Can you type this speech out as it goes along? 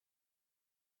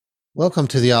Welcome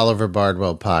to the Oliver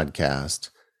Bardwell podcast.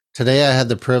 Today I had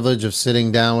the privilege of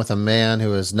sitting down with a man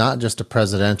who is not just a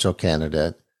presidential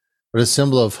candidate, but a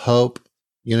symbol of hope,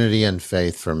 unity, and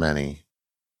faith for many.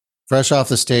 Fresh off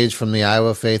the stage from the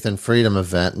Iowa Faith and Freedom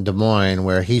event in Des Moines,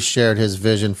 where he shared his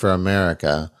vision for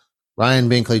America, Ryan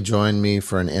Binkley joined me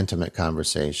for an intimate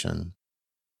conversation.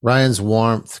 Ryan's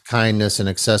warmth, kindness, and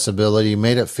accessibility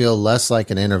made it feel less like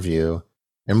an interview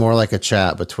and more like a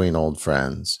chat between old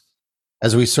friends.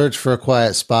 As we searched for a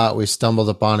quiet spot, we stumbled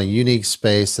upon a unique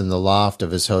space in the loft of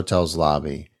his hotel's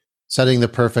lobby, setting the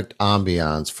perfect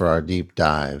ambiance for our deep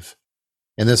dive.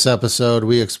 In this episode,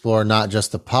 we explore not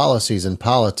just the policies and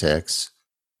politics,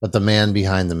 but the man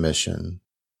behind the mission.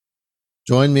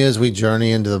 Join me as we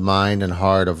journey into the mind and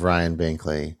heart of Ryan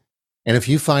Binkley. And if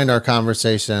you find our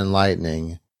conversation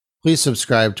enlightening, please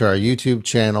subscribe to our YouTube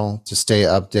channel to stay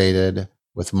updated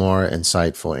with more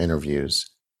insightful interviews.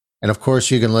 And of course,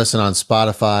 you can listen on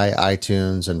Spotify,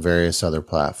 iTunes, and various other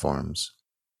platforms.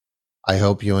 I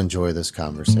hope you enjoy this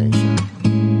conversation.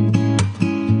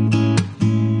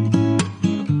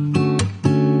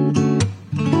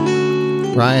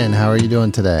 Ryan, how are you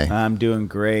doing today? I'm doing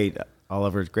great,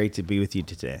 Oliver. It's great to be with you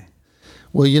today.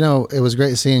 Well, it was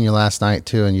great seeing you last night,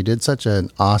 too, and you did such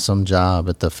an awesome job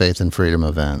at the Faith and Freedom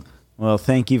event. Well,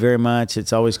 thank you very much.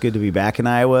 It's always good to be back in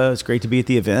Iowa. It's great to be at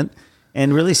the event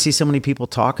and really see so many people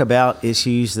talk about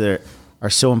issues that are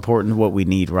so important to what we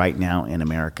need right now in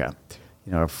America.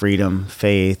 Our freedom,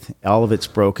 faith, all of it's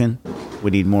broken.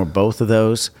 We need more of both of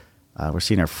those. We're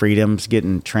seeing our freedoms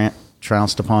getting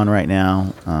trounced upon right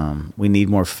now. We need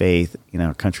more faith.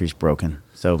 Our country's broken.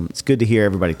 So it's good to hear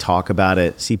everybody talk about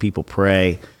it, see people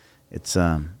pray. It's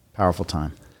a powerful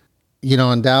time.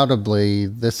 Undoubtedly,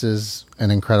 this is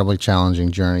an incredibly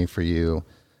challenging journey for you.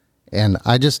 And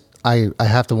I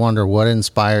have to wonder what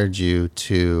inspired you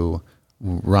to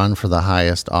run for the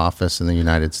highest office in the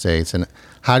United States, and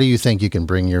how do you think you can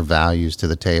bring your values to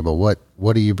the table?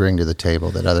 What do you bring to the table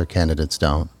that other candidates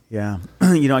don't? Yeah,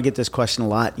 I get this question a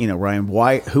lot. Ryan,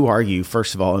 who are you,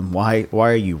 first of all, and why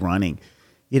are you running?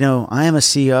 I am a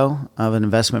CEO of an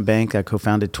investment bank I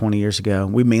co-founded 20 years ago.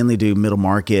 We mainly do middle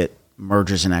market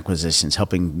mergers and acquisitions,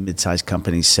 helping mid-sized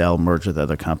companies sell, merge with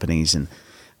other companies, and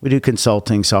we do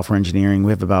consulting, software engineering.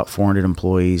 We have about 400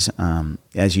 employees.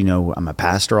 As you know, I'm a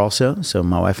pastor also. So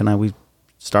my wife and I, we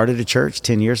started a church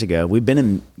 10 years ago. We've been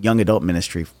in young adult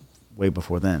ministry way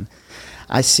before then.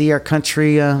 I see our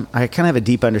country, I kind of have a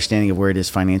deep understanding of where it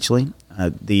is financially,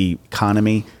 the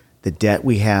economy, the debt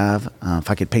we have.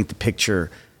 If I could paint the picture,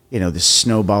 this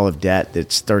snowball of debt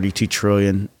that's 32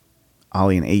 trillion,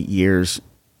 Ollie, in 8 years,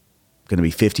 going to be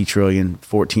 50 trillion,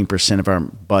 14% of our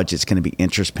budget's going to be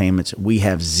interest payments. We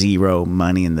have zero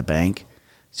money in the bank.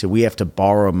 So we have to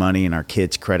borrow money in our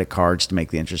kids' credit cards to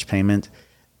make the interest payment.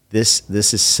 This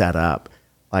is set up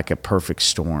like a perfect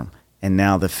storm. And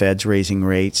now the Fed's raising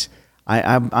rates.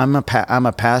 I'm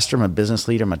a pastor, I'm a business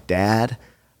leader, I'm a dad.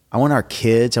 I want our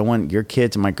kids, I want your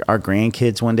kids and our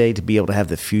grandkids one day to be able to have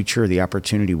the future, the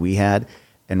opportunity we had.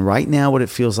 And right now what it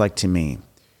feels like to me,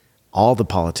 all the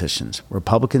politicians,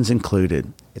 Republicans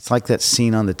included, it's like that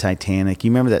scene on the Titanic.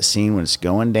 You remember that scene when it's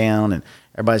going down and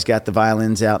everybody's got the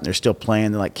violins out and they're still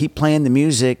playing. They're like, keep playing the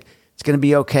music. It's going to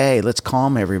be okay. Let's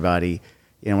calm everybody.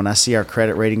 When I see our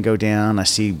credit rating go down, I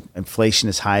see inflation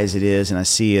as high as it is, and I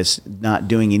see us not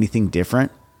doing anything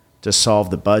different to solve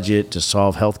the budget, to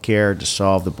solve healthcare, to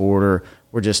solve the border.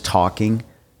 We're just talking.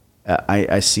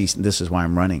 I see this is why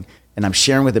I'm running. And I'm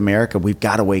sharing with America, we've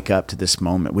got to wake up to this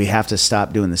moment. We have to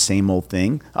stop doing the same old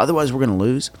thing. Otherwise, we're going to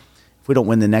lose. If we don't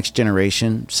win the next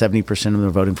generation, 70% of them are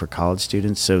voting for college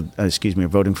students. So, are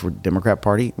voting for Democrat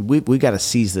Party. We've got to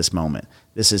seize this moment.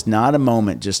 This is not a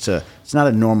moment it's not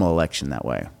a normal election that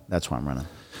way. That's why I'm running.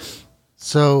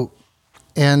 So,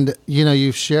 and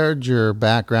you've shared your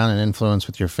background and influence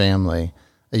with your family.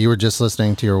 You were just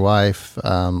listening to your wife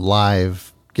live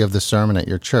give the sermon at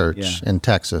your church in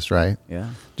Texas, right? Yeah.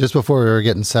 Just before we were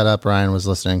getting set up, Ryan was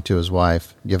listening to his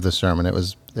wife give the sermon. It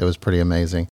was pretty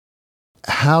amazing.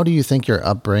 How do you think your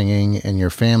upbringing and your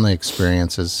family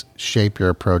experiences shape your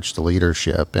approach to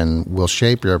leadership and will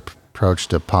shape your approach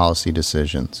to policy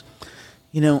decisions?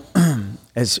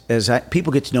 As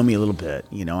people get to know me a little bit,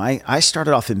 I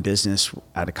started off in business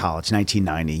out of college,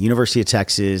 1990, University of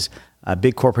Texas,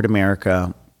 big corporate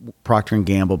America, Procter &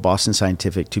 Gamble, Boston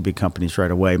Scientific, two big companies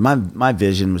right away. My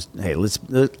vision was, hey,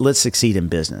 let's succeed in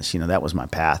business. That was my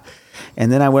path.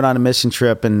 And then I went on a mission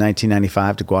trip in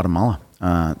 1995 to Guatemala,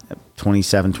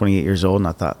 27, 28 years old.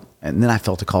 And then I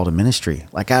felt a call to ministry.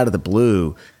 Like out of the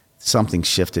blue, something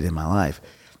shifted in my life.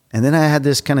 And then I had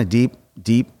this kind of deep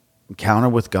encounter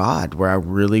with God where I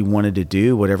really wanted to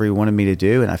do whatever he wanted me to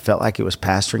do. And I felt like it was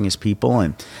pastoring his people.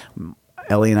 And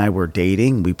Ellie and I were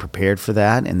dating. We prepared for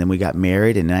that. And then we got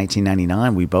married in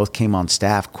 1999. We both came on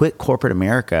staff, quit corporate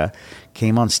America,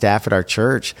 came on staff at our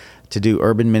church to do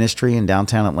urban ministry in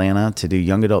downtown Atlanta, to do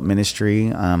young adult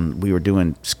ministry. We were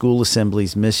doing school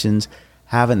assemblies, missions,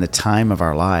 having the time of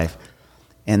our life.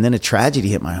 And then a tragedy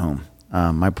hit my home.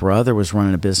 My brother was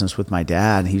running a business with my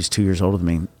dad. He was 2 years older than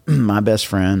me. My best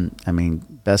friend,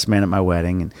 best man at my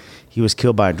wedding. And he was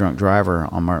killed by a drunk driver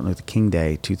on Martin Luther King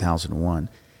Day, 2001.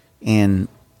 And,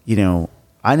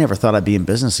 I never thought I'd be in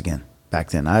business again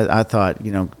back then. I thought,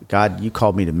 God, you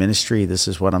called me to ministry. This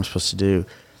is what I'm supposed to do.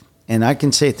 And I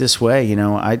can say it this way,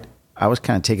 I was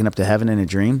kind of taken up to heaven in a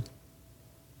dream.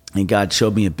 And God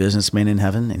showed me a businessman in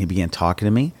heaven, and he began talking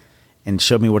to me and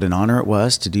showed me what an honor it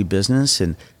was to do business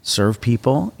and serve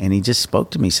people. And he just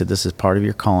spoke to me, said, this is part of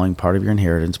your calling, part of your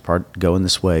inheritance, go in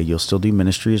this way. You'll still do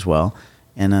ministry as well,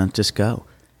 and just go.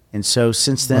 And so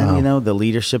since then, Wow. The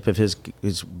leadership of his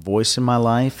voice in my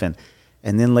life, and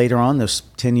then later on, those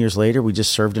 10 years later, we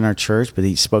just served in our church, but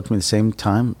he spoke to me at the same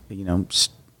time,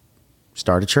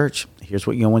 start a church. Here's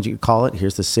what what you call it.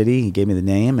 Here's the city. He gave me the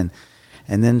name.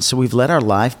 And then, so we've led our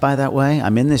life by that way.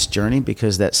 I'm in this journey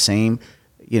because that same,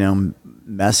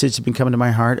 message has been coming to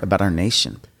my heart about our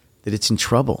nation, that it's in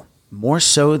trouble, more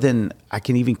so than I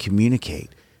can even communicate.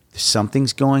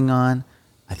 Something's going on.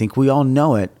 I think we all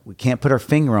know it. We can't put our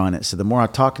finger on it. So the more I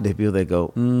talk to people, they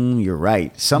go, you're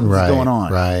right. Something's going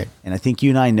on. Right. And I think you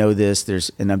and I know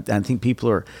this. I think people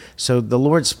are, so the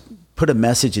Lord's put a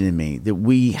message in me that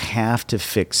we have to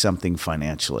fix something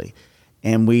financially.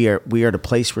 And we are at a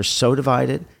place we're so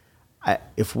divided.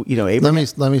 Abraham,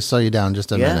 Let me slow you down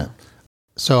just a minute.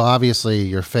 So obviously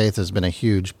your faith has been a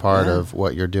huge part of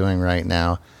what you're doing right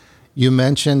now. You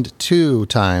mentioned 2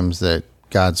 times that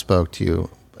God spoke to you.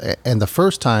 And the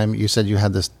first time you said you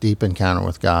had this deep encounter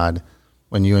with God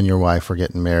when you and your wife were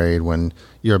getting married, when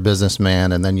you're a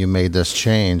businessman, and then you made this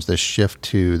change, this shift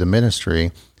to the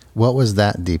ministry. What was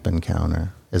that deep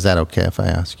encounter? Is that okay if I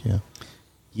ask you?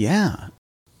 Yeah.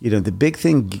 The big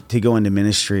thing to go into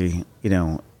ministry,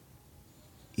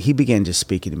 he began just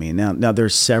speaking to me. Now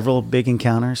there's several big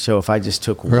encounters. So if I just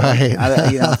took one,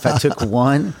 if I took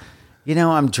one,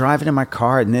 I'm driving in my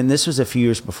car, and then this was a few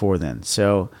years before then.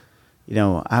 So,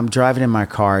 I'm driving in my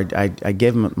car. I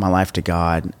gave my life to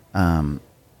God,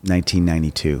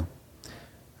 1992.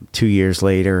 2 years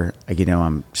later,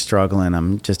 I'm struggling.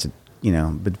 I'm just,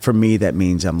 but for me, that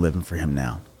means I'm living for him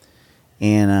now.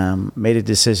 And made a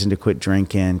decision to quit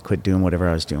drinking, quit doing whatever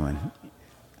I was doing.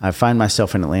 I find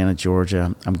myself in Atlanta,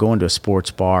 Georgia. I'm going to a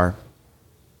sports bar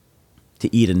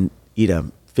to eat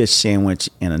a fish sandwich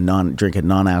and drink a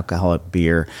non-alcoholic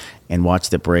beer and watch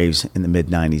the Braves in the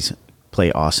mid-'90s play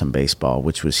awesome baseball,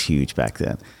 which was huge back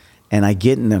then. And I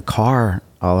get in the car,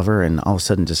 Oliver, and all of a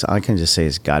sudden I can just say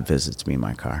God visits me in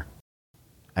my car.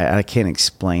 I can't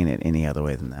explain it any other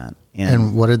way than that.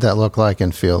 And what did that look like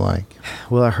and feel like?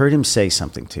 Well, I heard him say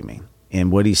something to me.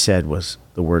 And what he said was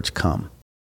the words "come."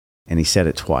 And he said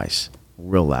it twice,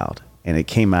 real loud. And it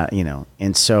came out,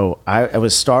 And so I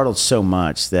was startled so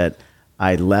much that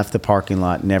I left the parking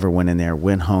lot, never went in there,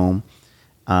 went home,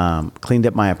 cleaned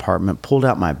up my apartment, pulled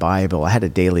out my Bible. I had a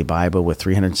daily Bible with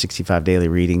 365 daily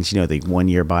readings. The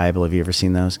 1-year Bible. Have you ever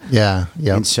seen those? Yeah.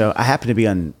 Yeah. And so I happened to be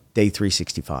on day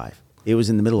 365. It was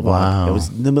in the middle of August. It was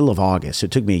in the middle of August. So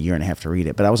it took me a year and a half to read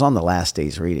it, but I was on the last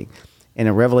day's reading. And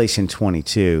in Revelation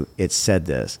 22, it said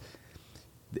this,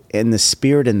 and the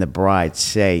Spirit and the bride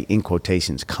say, in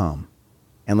quotations, come.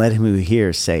 And let him who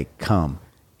hears say, come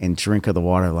and drink of the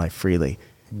water of life freely.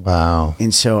 Wow.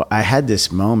 And so I had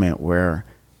this moment where,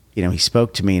 he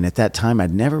spoke to me. And at that time, I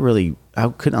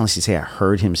couldn't honestly say I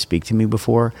heard him speak to me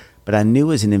before, but I knew it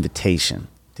was an invitation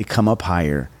to come up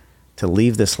higher, to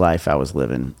leave this life I was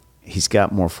living. He's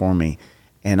got more for me.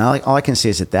 And all I can say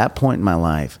is at that point in my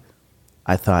life,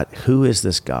 I thought, who is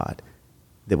this God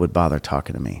that would bother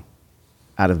talking to me?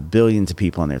 Out of billions of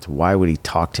people on earth, why would he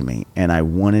talk to me? And I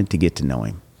wanted to get to know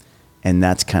him. And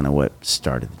that's kind of what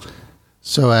started.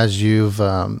 So as you've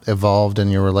evolved in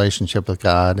your relationship with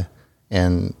God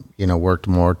and, worked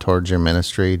more towards your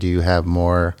ministry, do you have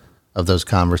more of those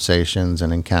conversations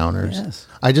and encounters? Yes.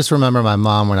 I just remember my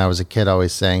mom when I was a kid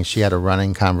always saying she had a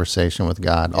running conversation with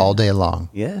God all day long.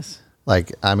 Yes.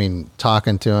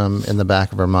 Talking to him in the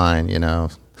back of her mind,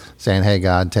 saying, hey,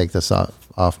 God, take this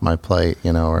off my plate,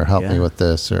 or help me with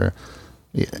this, or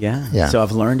Yeah. So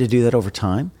I've learned to do that over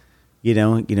time.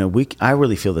 I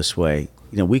really feel this way.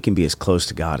 We can be as close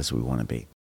to God as we want to be.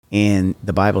 And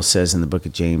the Bible says in the book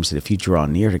of James that if you draw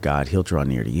near to God, he'll draw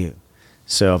near to you.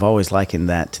 So I've always likened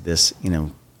that to this,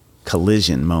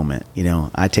 collision moment.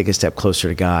 I take a step closer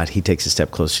to God. He takes a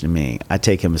step closer to me. I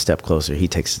take him a step closer.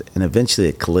 And eventually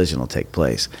a collision will take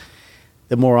place.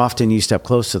 The more often you step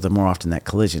closer, the more often that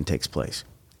collision takes place.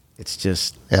 It's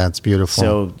just, yeah, it's beautiful.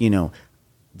 So,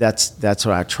 that's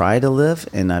what I try to live.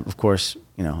 And of course,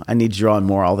 I need to draw on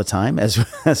more all the time as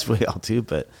we all do,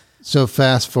 but. So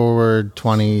fast forward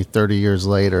 20, 30 years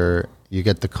later, you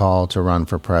get the call to run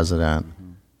for president.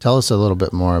 Mm-hmm. Tell us a little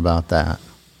bit more about that.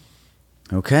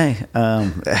 Okay.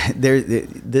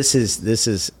 This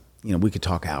is, we could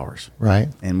talk hours, right?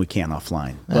 And we can't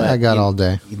offline. But, I got all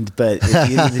day. But at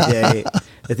the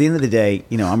end of the day,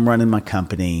 I'm running my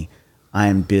company. I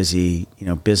am busy.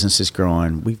 Business is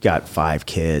growing. We've got 5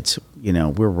 kids.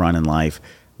 We're running life.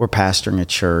 We're pastoring a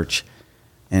church.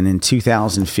 And in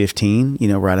 2015,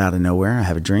 right out of nowhere, I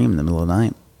have a dream in the middle of the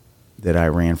night that I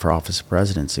ran for office of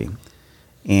presidency,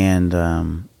 and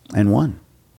won.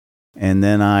 And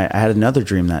then I had another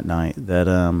dream that night that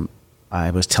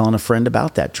I was telling a friend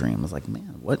about that dream. I was like,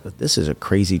 man, this is a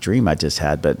crazy dream I just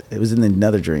had, but it was in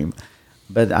another dream.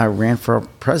 But I ran for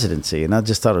presidency, and I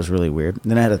just thought it was really weird. And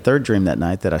then I had a third dream that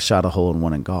night that I shot a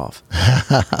hole-in-one in golf.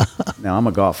 Now, I'm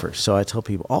a golfer, so I tell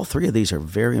people all 3 of these are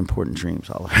very important dreams.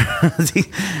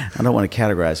 I don't want to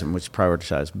categorize them, which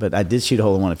prioritize, but I did shoot a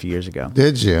hole-in-one a few years ago.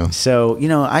 Did you? So,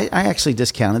 I actually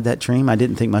discounted that dream. I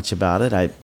didn't think much about it.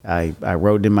 I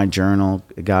wrote in my journal,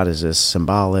 God, is this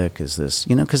symbolic? Is this,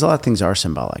 because a lot of things are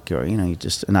symbolic, or,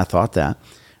 and I thought that.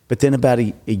 But then about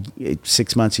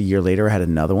 6 months, a year later, I had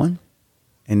another one.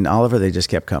 And Oliver, they just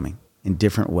kept coming in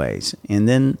different ways. And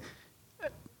then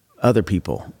other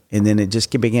people. And then it just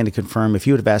began to confirm. If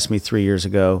you would have asked me 3 years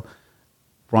ago,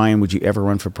 Ryan, would you ever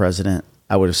run for president?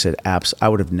 I would have said, I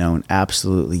would have known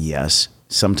absolutely yes.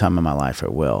 Sometime in my life I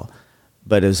will.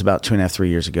 But it was about 2.5, 3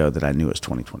 years ago that I knew it was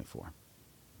 2024.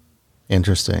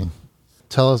 Interesting.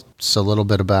 Tell us a little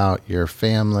bit about your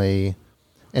family.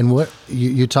 And what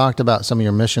you talked about some of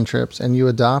your mission trips, and you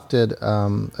adopted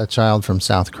a child from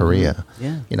South Korea.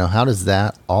 Yeah. How does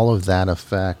all of that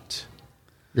affect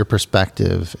your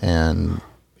perspective and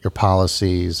your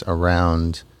policies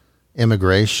around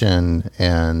immigration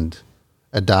and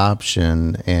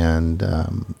adoption and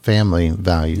family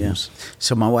values? Yeah.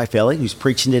 So my wife Ellie, who's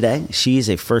preaching today, she is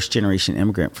a first-generation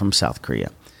immigrant from South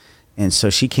Korea. And so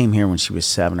she came here when she was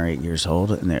 7 or 8 years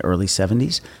old in the early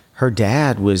 70s. Her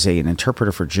dad was an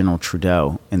interpreter for General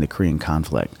Trudeau in the Korean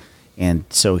conflict. And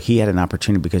so he had an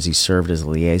opportunity, because he served as a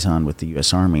liaison with the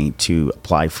U.S. Army, to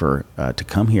apply for to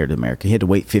come here to America. He had to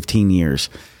wait 15 years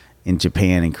in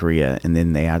Japan and Korea, and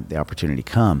then they had the opportunity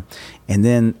to come. And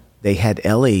then they had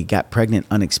Ellie got pregnant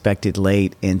unexpected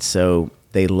late, and so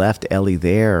they left Ellie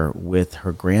there with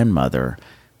her grandmother,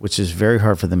 which is very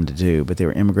hard for them to do. But they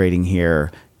were immigrating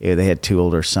here. They had 2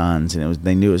 older sons, and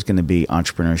they knew it was going to be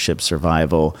entrepreneurship,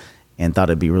 survival, and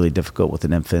thought it'd be really difficult with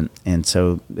an infant. And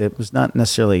so it was not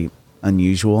necessarily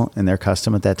unusual in their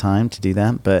custom at that time to do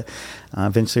that. But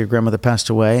eventually her grandmother passed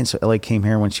away, and so Ellie came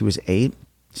here when she was 8,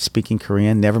 speaking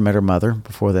Korean, never met her mother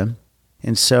before then.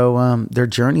 And so their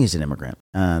journey as an immigrant.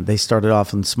 They started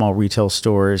off in small retail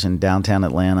stores in downtown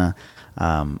Atlanta,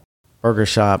 burger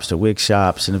shops to wig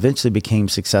shops, and eventually became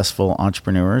successful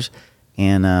entrepreneurs.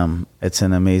 And it's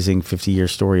an amazing 50-year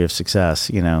story of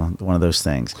success, one of those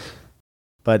things.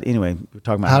 But anyway, we're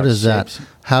talking about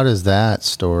how does that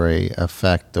story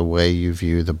affect the way you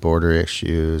view the border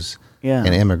issues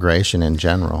and immigration in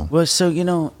general? Well, so,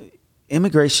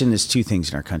 immigration is 2 things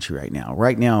in our country right now.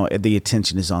 Right now, the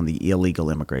attention is on the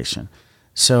illegal immigration.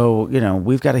 So,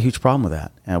 we've got a huge problem with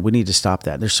that. We need to stop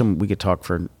that. We could talk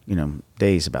for,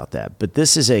 days about that. But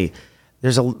this is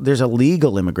there's a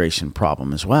legal immigration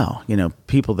problem as well.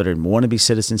 People that want to be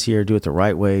citizens here, do it the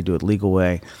right way, do it legal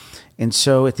way. And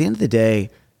so at the end of the day,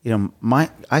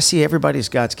 I see everybody as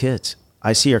God's kids.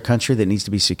 I see our country that needs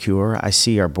to be secure. I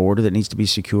see our border that needs to be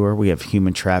secure. We have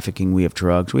human trafficking. We have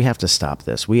drugs. We have to stop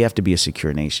this. We have to be a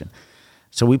secure nation.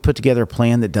 So we put together a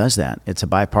plan that does that. It's a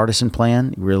bipartisan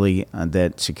plan, really,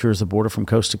 that secures the border from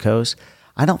coast to coast.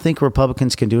 I don't think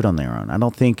Republicans can do it on their own. I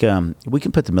don't think we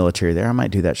can put the military there. I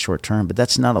might do that short term, but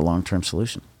that's not a long-term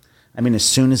solution. I mean, as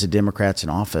soon as a Democrat's in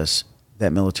office,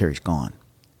 that military's gone.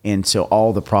 And so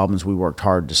all the problems we worked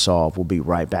hard to solve will be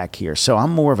right back here. So I'm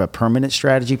more of a permanent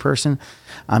strategy person.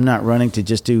 I'm not running to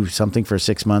just do something for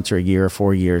 6 months or a year or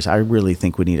 4 years. I really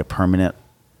think we need a permanent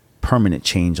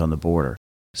change on the border.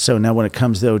 So now when it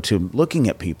comes, though, to looking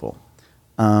at people,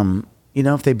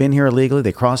 if they've been here illegally,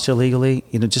 they crossed illegally,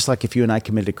 just like if you and I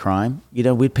committed a crime,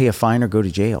 we'd pay a fine or go to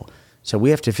jail. So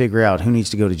we have to figure out who needs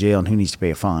to go to jail and who needs to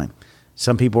pay a fine.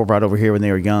 Some people were brought over here when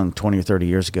they were young, 20 or 30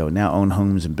 years ago, now own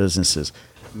homes and businesses.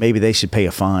 Maybe they should pay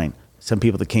a fine. Some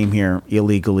people that came here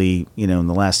illegally, in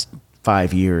the last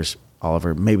 5 years,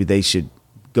 Oliver, maybe they should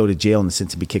go to jail in the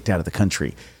sense of be kicked out of the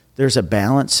country. There's a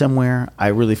balance somewhere. I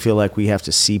really feel like we have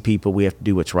to see people. We have to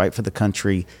do what's right for the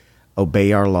country,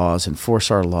 obey our laws,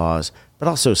 enforce our laws, but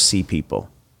also see people,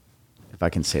 if I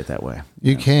can say it that way.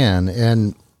 You can.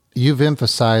 And you've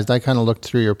emphasized, I kind of looked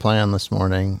through your plan this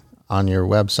morning on your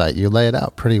website. You lay it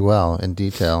out pretty well in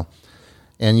detail.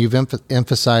 And you've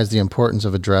emphasized the importance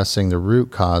of addressing the root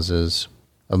causes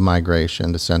of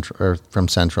migration to from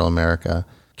Central America.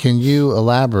 Can you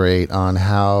elaborate on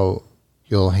how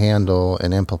you'll handle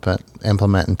and implement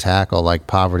and tackle like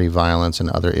poverty, violence,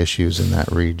 and other issues in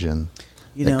that region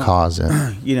that cause it?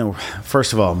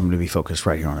 First of all, I'm going to be focused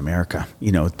right here on America.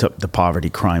 The poverty,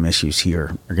 crime issues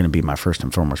here are going to be my first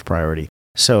and foremost priority.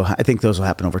 So I think those will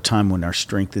happen over time when our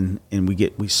strength and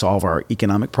we solve our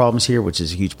economic problems here, which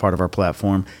is a huge part of our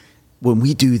platform. When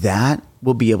we do that,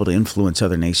 we'll be able to influence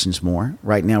other nations more.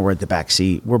 Right now, we're at the back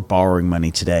seat. We're borrowing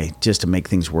money today just to make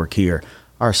things work here.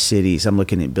 Our cities, I'm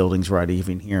looking at buildings right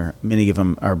even here. Many of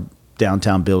them are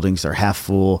downtown buildings. They're half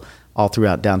full all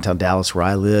throughout downtown Dallas where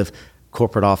I live.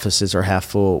 Corporate offices are half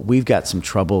full. We've got some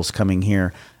troubles coming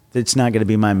here. It's not going to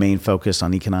be my main focus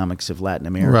on economics of Latin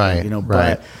America. Right,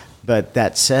 right. But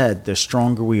that said, the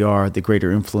stronger we are, the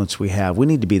greater influence we have. We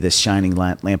need to be this shining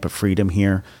lamp of freedom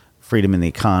here, freedom in the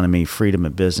economy, freedom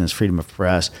of business, freedom of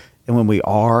press. And when we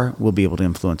are, we'll be able to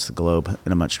influence the globe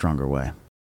in a much stronger way.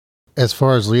 As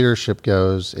far as leadership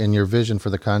goes, in your vision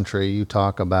for the country, you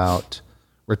talk about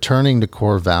returning to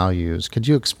core values. Could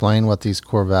you explain what these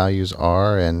core values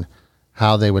are and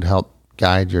how they would help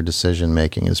guide your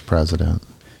decision-making as president?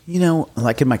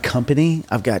 Like in my company,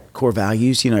 I've got core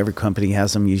values. Every company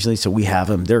has them usually, so we have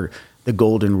them. They're the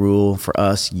golden rule for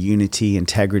us: unity,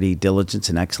 integrity, diligence,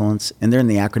 and excellence. And they're in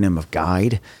the acronym of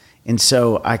GUIDE. And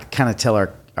so I kind of tell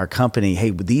our company, hey,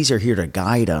 these are here to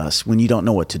guide us when you don't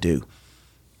know what to do.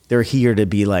 They're here to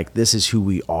be like, this is who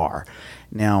we are.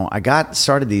 Now, I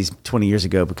started these 20 years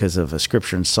ago because of a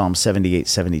scripture in Psalm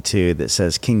 78:72 that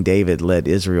says, King David led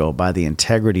Israel by the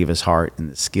integrity of his heart and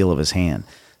the skill of his hand.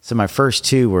 So my first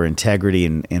two were integrity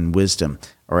and wisdom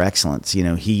or excellence.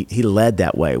 He led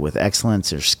that way with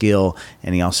excellence or skill,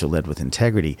 and he also led with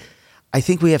integrity. I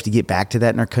think we have to get back to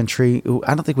that in our country.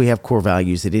 I don't think we have core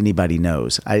values that anybody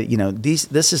knows.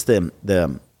 This is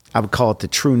the I would call it the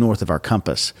true north of our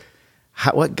compass.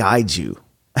 What guides you?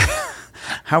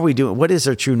 How are we doing? What is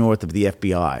our true north of the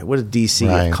FBI? What is DC,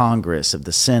 right, of Congress, of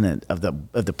the Senate, of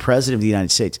the President of the United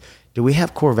States? Do we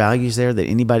have core values there that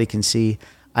anybody can see?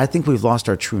 I think we've lost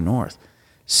our true north.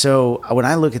 So when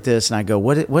I look at this and I go,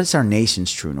 what is our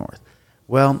nation's true north?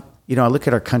 Well, I look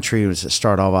at our country as it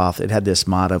started off. It had this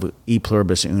motto, E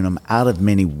pluribus unum, out of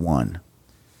many one.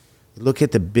 Look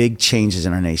at the big changes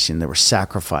in our nation. There were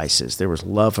sacrifices. There was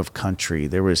love of country.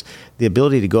 There was the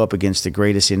ability to go up against the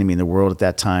greatest enemy in the world at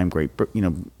that time,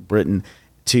 Britain,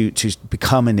 to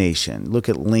become a nation. Look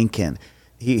at Lincoln.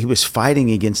 He was fighting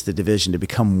against the division to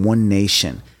become one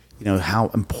nation. How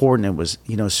important it was.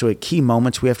 So at key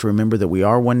moments, we have to remember that we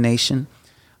are one nation.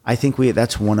 I think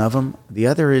that's one of them. The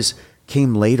other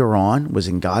came later on, was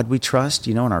in God we trust,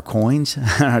 in our coins,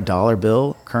 our dollar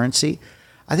bill currency.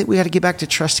 I think we got to get back to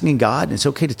trusting in God, and it's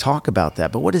okay to talk about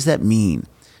that. But what does that mean?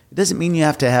 It doesn't mean you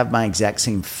have to have my exact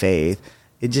same faith.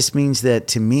 It just means that,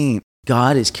 to me,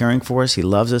 God is caring for us. He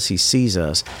loves us. He sees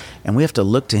us, and we have to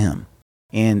look to him.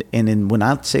 And when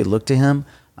I say look to him,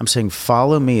 I'm saying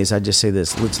follow me as I just say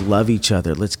this. Let's love each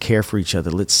other. Let's care for each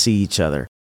other. Let's see each other.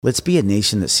 Let's be a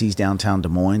nation that sees downtown Des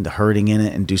Moines, the hurting in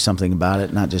it, and do something about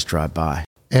it, not just drive by.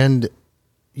 And,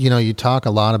 you talk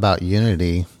a lot about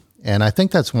unity. And I think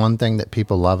that's one thing that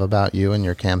people love about you and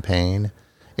your campaign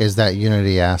is that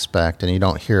unity aspect, and you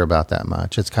don't hear about that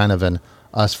much. It's kind of an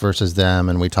us versus them,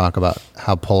 and we talk about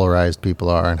how polarized people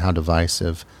are and how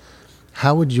divisive.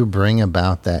 How would you bring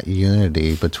about that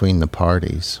unity between the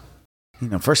parties?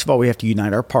 First of all, we have to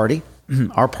unite our party.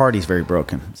 Our party's very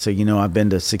broken. So, I've been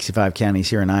to 65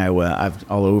 counties here in Iowa. I've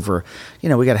all over.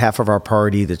 We got half of our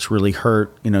party that's really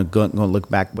hurt, going to look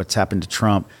back what's happened to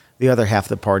Trump. The other half of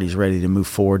the party is ready to move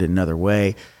forward in another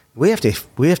way. We have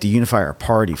to unify our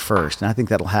party first, and I think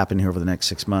that'll happen here over the next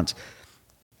 6 months.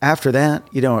 After that,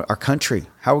 our country,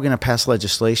 how are we going to pass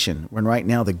legislation when right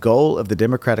now the goal of the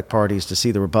Democratic Party is to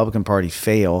see the Republican Party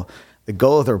fail? The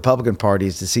goal of the Republican Party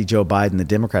is to see Joe Biden, the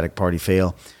Democratic Party,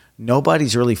 fail.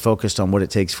 Nobody's really focused on what it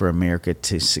takes for America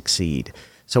to succeed.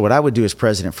 So what I would do as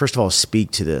president, first of all, speak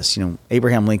to this.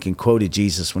 Abraham Lincoln quoted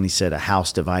Jesus when he said, a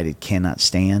house divided cannot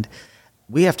stand.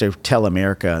 We have to tell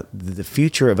America the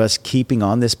future of us keeping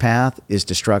on this path is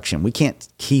destruction. We can't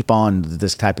keep on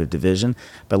this type of division,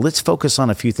 but let's focus on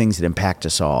a few things that impact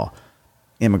us all.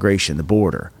 immigration, the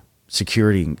border,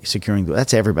 securing,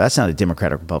 that's everybody. That's not a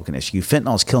Democrat or Republican issue.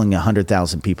 Fentanyl is killing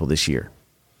 100,000 people this year.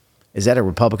 Is that a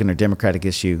Republican or Democratic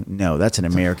issue? No, that's an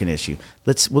American issue.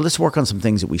 Let's work on some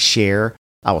things that we share.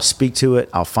 I will speak to it.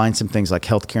 I'll find some things like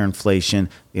healthcare inflation,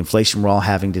 the inflation we're all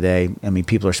having today. I mean,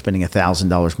 people are spending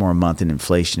 $1,000 more a month in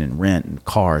inflation and rent and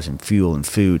cars and fuel and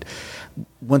food.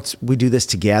 Once we do this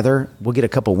together, we'll get a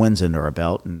couple wins under our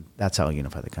belt, and that's how I'll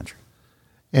unify the country.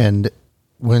 And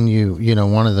when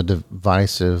one of the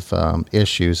divisive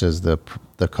issues is the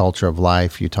culture of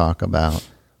life you talk about,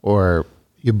 or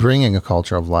you bringing a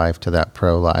culture of life to that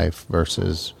pro-life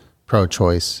versus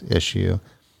pro-choice issue.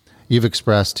 You've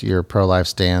expressed your pro-life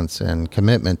stance and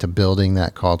commitment to building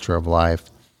that culture of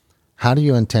life. How do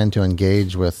you intend to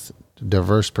engage with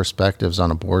diverse perspectives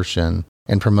on abortion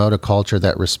and promote a culture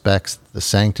that respects the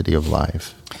sanctity of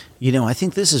life? I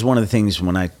think this is one of the things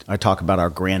when I talk about our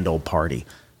grand old party.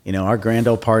 Our grand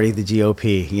old party, the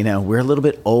GOP, we're a little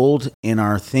bit old in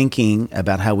our thinking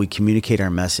about how we communicate our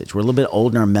message. We're a little bit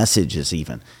old in our messages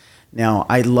even. Now,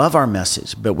 I love our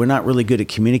message, but we're not really good at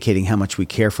communicating how much we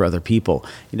care for other people.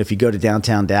 If you go to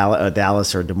downtown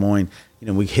Dallas or Des Moines,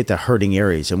 we hit the hurting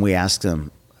areas and we ask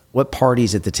them, what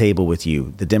party's at the table with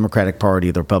you? The Democratic Party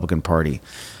or the Republican Party?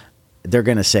 They're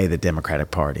going to say the Democratic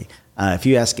Party. If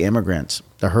you ask immigrants,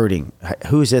 the hurting,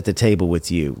 who's at the table with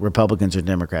you, Republicans or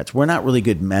Democrats? We're not really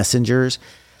good messengers.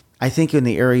 I think in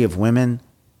the area of women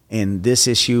and this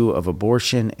issue of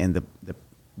abortion and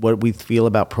what we feel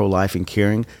about pro-life and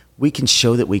caring, we can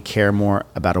show that we care more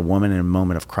about a woman in a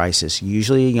moment of crisis,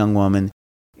 usually a young woman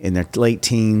in their late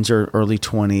teens or early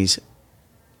 20s,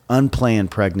 unplanned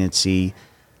pregnancy.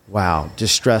 Wow,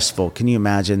 distressful. Can you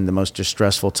imagine the most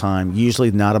distressful time?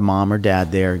 Usually not a mom or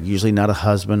dad there, usually not a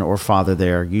husband or father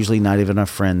there, usually not even a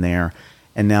friend there,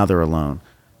 and now they're alone,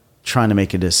 trying to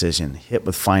make a decision, hit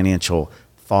with financial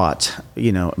thoughts,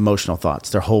 emotional thoughts,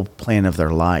 their whole plan of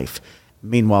their life.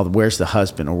 Meanwhile, where's the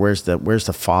husband or where's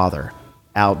the father?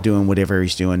 Out doing whatever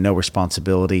he's doing, no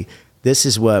responsibility. This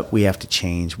is what we have to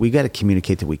change. We got to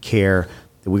communicate that we care,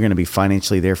 that we're going to be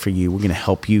financially there for you. We're going to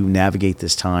help you navigate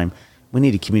this time. We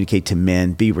need to communicate to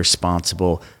men, be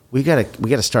responsible. We got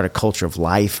to start a culture of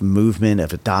life, movement,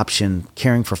 of adoption,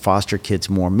 caring for foster kids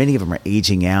more. Many of them are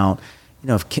aging out.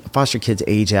 If foster kids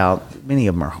age out, many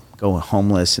of them are going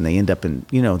homeless and they end up in,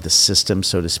 the system,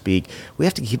 so to speak. We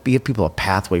have to give people a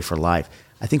pathway for life.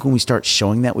 I think when we start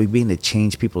showing that, we begin to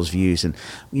change people's views. And,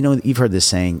 you've heard this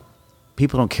saying,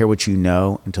 people don't care what you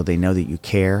know until they know that you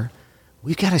care.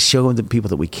 We've got to show the people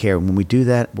that we care. When we do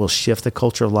that, we'll shift the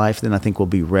culture of life. Then I think we'll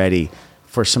be ready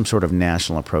for some sort of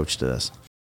national approach to this.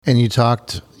 And you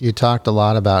talked a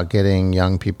lot about getting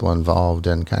young people involved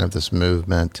in kind of this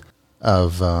movement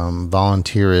of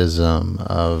volunteerism,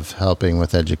 of helping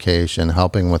with education,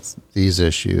 helping with these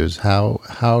issues.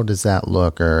 How does that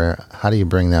look, or how do you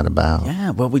bring that about? Yeah,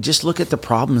 well, we just look at the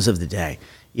problems of the day.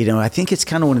 I think it's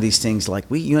kind of one of these things like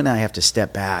you and I have to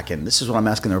step back, and this is what I'm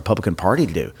asking the Republican Party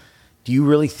to do. Do you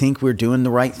really think we're doing the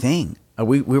right thing?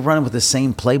 We're running with the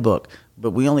same playbook,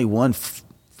 but we only won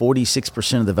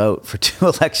 46% of the vote for 2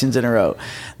 elections in a row.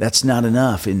 That's not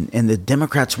enough. And the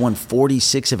Democrats won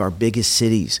 46 of our biggest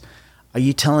cities. Are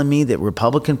you telling me that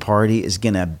Republican Party is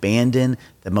going to abandon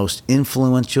the most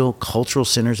influential cultural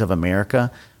centers of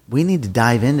America? We need to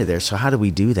dive into there. So how do we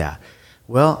do that?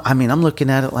 Well, I'm looking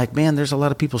at it like, man, there's a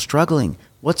lot of people struggling.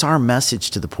 What's our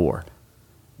message to the poor?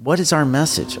 What is our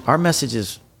message? Our message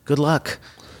is good luck.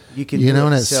 You can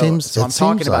and it seems I'm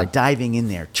talking about diving in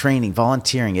there, training,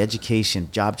 volunteering, education,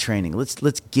 job training.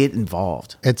 Let's get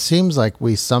involved. It seems like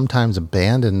we sometimes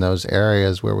abandon those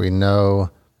areas where we know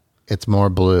it's more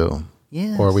blue.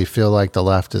 Yes. Or we feel like the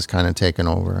left is kind of taken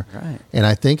over. Right. And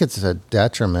I think it's a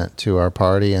detriment to our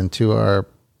party and to our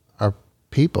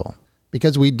people,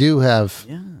 because we do have,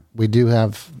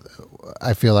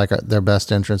 I feel like their best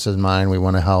interests in mind. We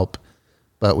want to help,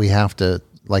 but we have to,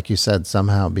 like you said,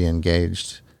 somehow be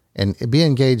engaged, and be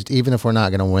engaged even if we're not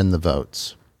going to win the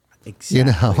votes.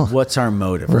 Exactly. What's our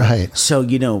motive? Right. So,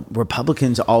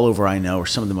 Republicans all over I know are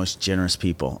some of the most generous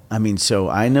people. So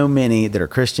I know many that are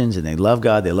Christians and they love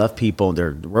God, they love people.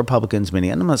 They're Republicans, many.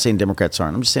 And I'm not saying Democrats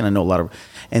aren't. I'm just saying I know a lot of.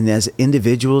 And as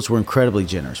individuals, we're incredibly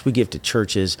generous. We give to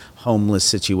churches, homeless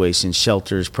situations,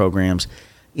 shelters, programs,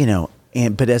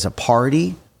 but as a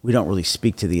party, we don't really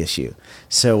speak to the issue.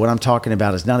 So what I'm talking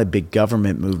about is not a big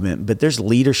government movement, but there's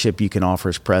leadership you can offer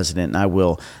as president, and I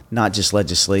will, not just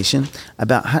legislation,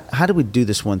 about how do we do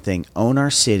this one thing, own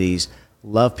our cities,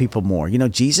 love people more.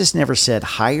 Jesus never said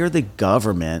hire the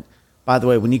government. By the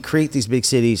way, when you create these big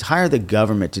cities, hire the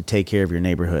government to take care of your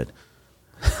neighborhood.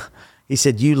 He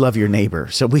said, you love your neighbor.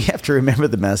 So we have to remember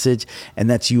the message, and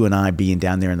that's you and I being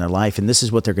down there in their life. And this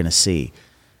is what they're going to see.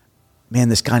 Man,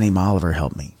 this guy named Oliver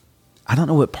helped me. I don't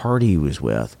know what party he was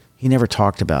with. He never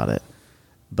talked about it,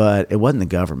 but it wasn't the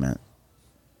government.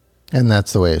 And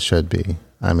that's the way it should be.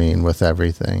 I mean, with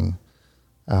everything,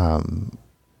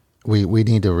 we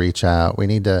need to reach out. We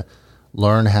need to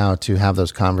learn how to have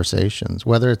those conversations,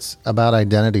 whether it's about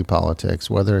identity politics,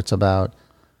 whether it's about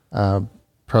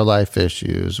pro-life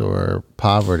issues or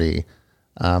poverty.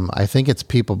 I think it's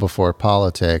people before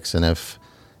politics, and if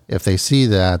they see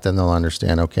that, then they'll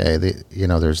understand. Okay,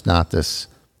 there's not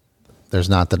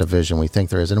the division we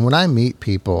think there is. And when I meet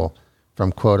people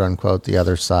from quote unquote the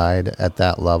other side at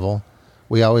that level,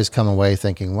 we always come away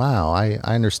thinking, "Wow, I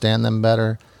understand them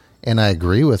better, and I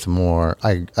agree with more.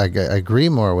 I agree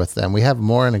more with them. We have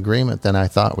more in agreement than I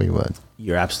thought we would."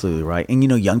 You're absolutely right. And,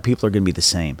 young people are going to be the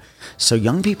same. So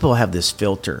young people have this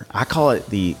filter. I call it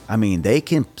they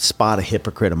can spot a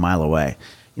hypocrite a mile away.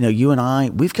 You and I,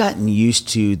 we've gotten used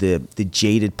to the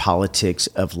jaded politics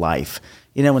of life.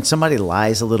 When somebody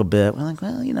lies a little bit, we're like,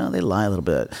 well, they lie a little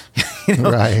bit.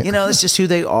 Right. It's just who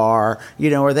they are,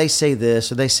 or they say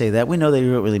this or they say that. We know they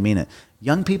don't really mean it.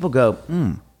 Young people go,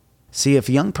 See, if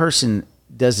a young person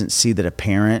doesn't see that a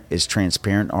parent is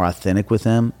transparent or authentic with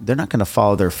them, they're not going to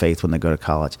follow their faith when they go to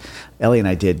college. Ellie and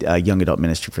I did young adult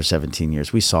ministry for 17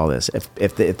 years. We saw this.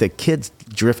 If the kids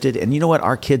drifted, and you know what?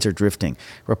 Our kids are drifting.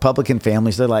 Republican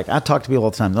families, they're like, I talk to people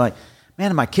all the time. They're like,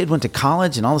 man, my kid went to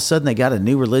college and all of a sudden they got a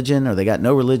new religion or they got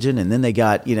no religion. And then they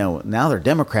got, now they're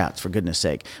Democrats, for goodness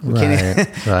sake. Right.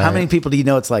 How many people do you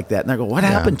know it's like that? And they go, what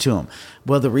happened to them?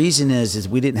 Well, the reason is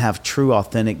we didn't have true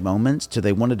authentic moments, so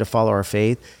they wanted to follow our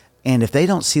faith. And if they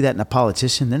don't see that in a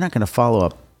politician, they're not going to follow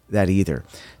up that either.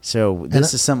 So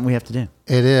this is something we have to do.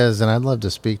 It is. And I'd love to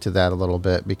speak to that a little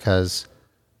bit because,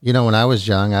 when I was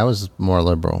young, I was more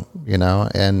liberal,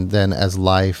 and then as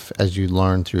you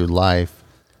learn through life,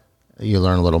 you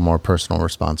learn a little more personal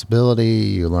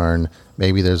responsibility. You learn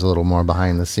maybe there's a little more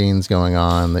behind the scenes going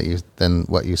on than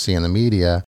what you see in the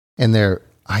media. And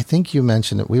I think you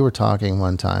mentioned it. We were talking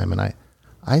one time, and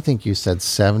I think you said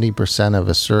 70% of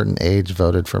a certain age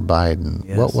voted for Biden.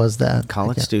 Yes. What was that?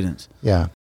 College students. Yeah.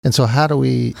 And so how do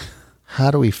we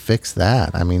fix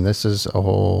that? I mean, this is a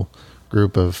whole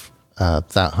group of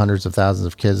hundreds of thousands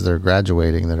of kids that are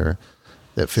graduating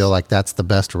that feel like that's the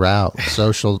best route.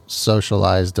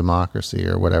 Socialized democracy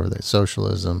or whatever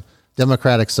socialism,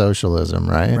 democratic socialism,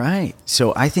 right? Right.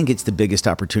 So I think it's the biggest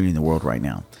opportunity in the world right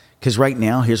now. Because right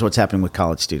now, here's what's happening with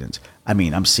college students. I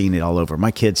mean, I'm seeing it all over.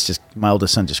 My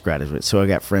oldest son just graduated, so I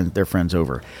got their friends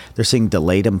over. They're seeing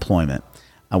delayed employment.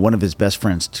 One of his best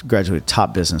friends graduated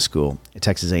top business school at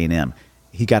Texas A&M.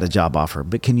 He got a job offer,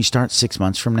 but can you start 6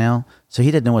 months from now? So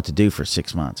he didn't know what to do for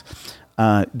 6 months.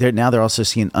 They're also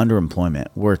seeing underemployment,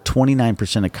 where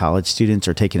 29% of college students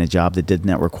are taking a job that did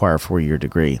not require a 4-year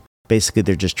degree. Basically,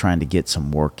 they're just trying to get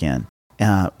some work in.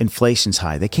 Inflation's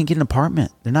high. They can't get an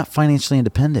apartment. They're not financially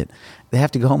independent. They have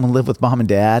to go home and live with mom and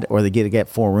dad, or they get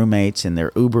 4 roommates and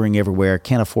they're Ubering everywhere,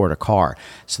 can't afford a car.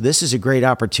 So this is a great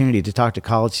opportunity to talk to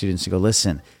college students and go,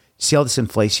 listen, see all this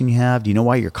inflation you have? Do you know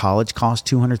why your college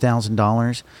costs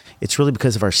 $200,000? It's really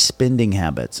because of our spending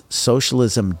habits.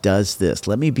 Socialism does this.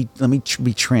 Let me be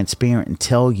transparent and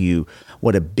tell you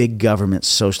what a big government,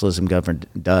 socialism government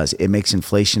does. It makes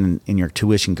inflation in your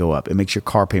tuition go up. It makes your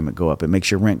car payment go up. It makes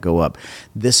your rent go up.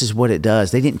 This is what it does.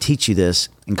 They didn't teach you this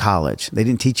in college. They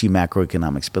didn't teach you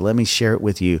macroeconomics, but let me share it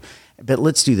with you. But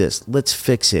let's do this. Let's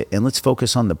fix it, and let's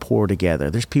focus on the poor together.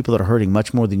 There's people that are hurting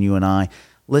much more than you and I.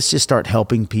 Let's just start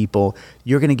helping people.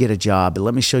 You're going to get a job, but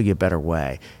let me show you a better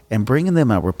way. And bringing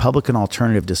them a Republican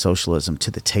alternative to socialism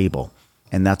to the table.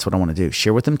 And that's what I want to do.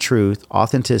 Share with them truth,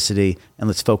 authenticity, and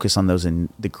let's focus on those in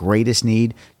the greatest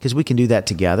need, because we can do that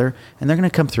together. And they're going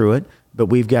to come through it, but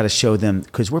we've got to show them,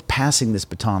 because we're passing this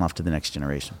baton off to the next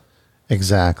generation.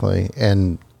 Exactly.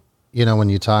 And, when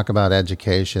you talk about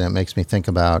education, it makes me think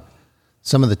about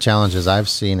some of the challenges I've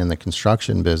seen in the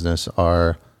construction business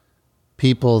are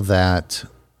people that,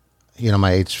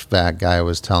 my HVAC guy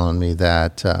was telling me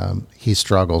that he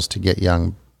struggles to get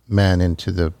young men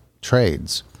into the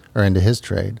trades or into his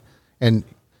trade. And,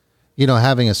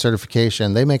 having a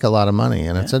certification, they make a lot of money,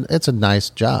 and it's a nice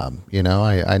job.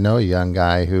 I know a young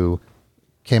guy who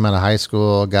came out of high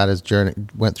school,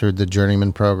 went through the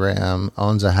journeyman program,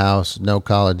 owns a house, no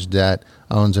college debt,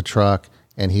 owns a truck,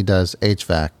 and he does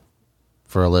HVAC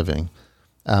for a living.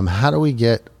 How do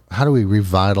we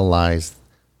revitalize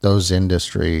those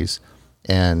industries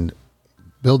and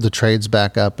build the trades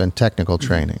back up and technical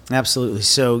training? Absolutely.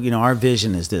 So, our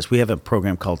vision is this. We have a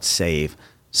program called SAVE,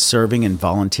 serving and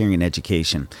volunteering in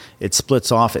education. It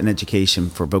splits off in education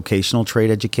for vocational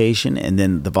trade education and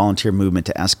then the volunteer movement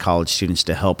to ask college students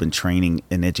to help in training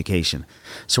in education.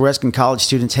 So we're asking college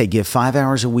students, hey, give 5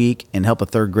 hours a week and help a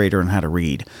third grader on how to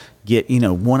read. Get,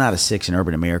 1 out of 6 in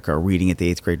urban America are reading at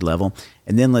the 8th grade level.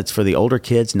 And then for the older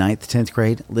kids, 9th, 10th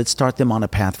grade, let's start them on a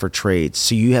path for trades.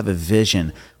 So you have a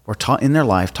vision or in their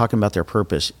life talking about their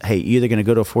purpose. Hey, you're either going to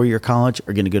go to a 4-year college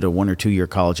or going to go to a 1 or 2 year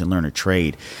college and learn a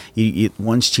trade.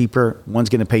 One's cheaper. One's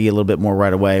going to pay you a little bit more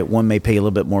right away. One may pay you a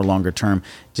little bit more longer term.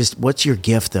 Just what's your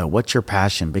gift though? What's your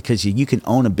passion? Because you can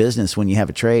own a business when you have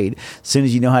a trade. As soon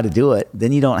as you know how to do it,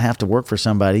 then you don't have to work for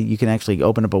somebody. You can actually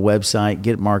open up a website,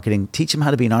 get marketing, teach them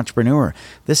how to be an entrepreneur.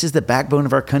 This is the backbone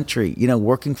of our country,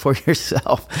 working for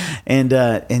yourself and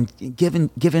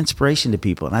give inspiration to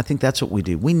people. And I think that's what we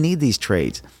do. We need these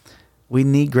trades. We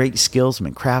need great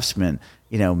skillsmen, craftsmen,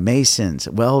 masons,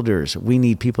 welders. We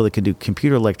need people that can do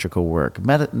computer electrical work.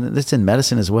 That's in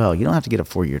medicine as well. You don't have to get a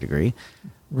 4-year degree.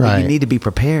 Right. You need to be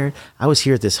prepared. I was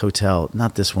here at this hotel,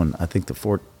 not this one. I think the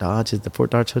Fort Dodge is the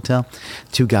Fort Dodge Hotel.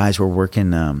 2 guys were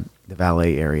working the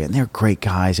valet area, and they're great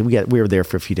guys. And we were there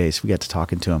for a few days. So we got to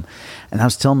talking to them, and I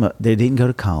was telling them they didn't go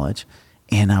to college,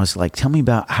 and I was like, "Tell me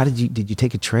about did you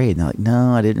take a trade?" And they're like,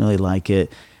 "No, I didn't really like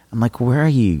it." I'm like, where are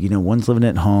you? One's living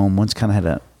at home. One's kind of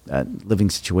had a living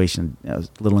situation. It was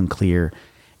a little unclear.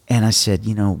 And I said,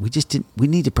 we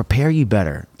need to prepare you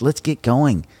better. Let's get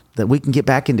going that we can get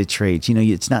back into trades.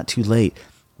 It's not too late.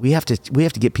 We have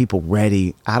to get people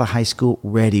ready out of high school,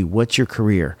 ready. What's your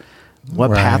career?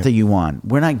 What path are you on?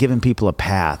 We're not giving people a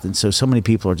path. And so many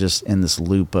people are just in this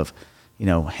loop of,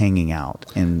 hanging out.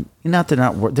 And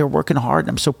they're working hard.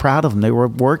 I'm so proud of them. They were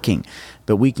working,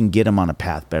 but we can get them on a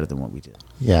path better than what we did.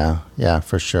 Yeah,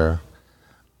 for sure.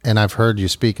 And I've heard you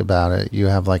speak about it. You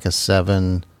have like a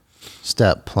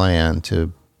 7-step plan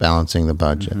to balancing the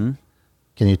budget. Mm-hmm.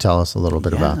 Can you tell us a little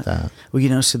bit about that?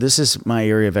 Well, so this is my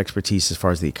area of expertise as far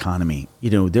as the economy.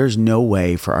 There's no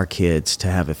way for our kids to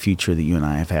have a future that you and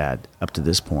I have had up to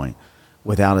this point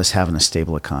without us having a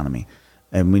stable economy.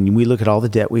 And when we look at all the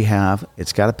debt we have,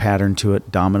 it's got a pattern to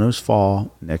it. Dominoes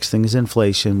fall. Next thing is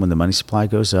inflation when the money supply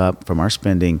goes up from our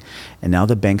spending. And now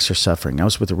the banks are suffering. I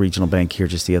was with a regional bank here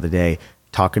just the other day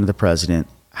talking to the president.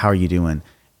 How are you doing?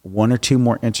 1 or 2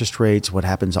 more interest rates. What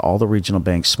happens to all the regional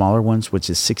banks, smaller ones, which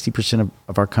is 60%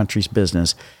 of our country's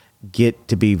business, get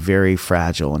to be very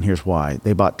fragile. And here's why.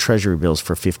 They bought treasury bills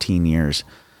for 15 years.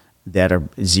 That are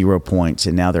 0 points,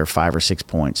 and now they're 5 or 6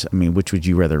 points. I mean, which would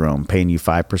you rather own, paying you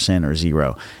 5% or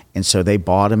 0? And so they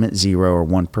bought them at 0 or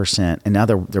 1%, and now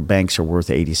their banks are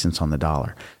worth 80 cents on the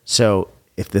dollar. So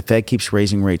if the Fed keeps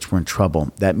raising rates, we're in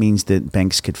trouble. That means that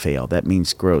banks could fail. That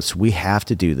means growth. So we have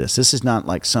to do this. This is not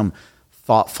like some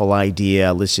thoughtful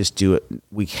idea. Let's just do it.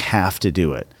 We have to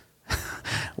do it.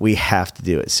 We have to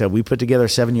do it. So we put together a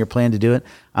 7-year plan to do it.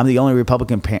 I'm the only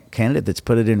Republican candidate that's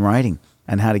put it in writing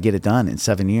and how to get it done in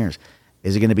 7 years.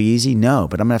 Is it going to be easy? No,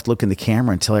 but I'm going to have to look in the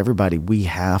camera and tell everybody we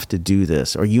have to do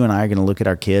this. Or you and I are going to look at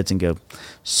our kids and go,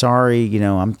 sorry,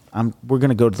 we're going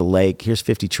to go to the lake. Here's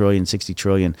 50 trillion, 60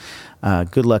 trillion.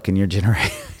 Good luck in your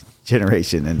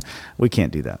generation. And we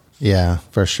can't do that. Yeah,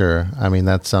 for sure. I mean,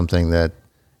 that's something that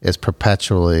is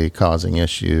perpetually causing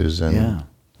issues and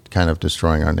kind of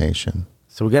destroying our nation.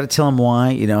 So we got to tell them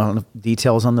why,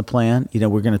 details on the plan.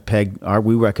 We're going to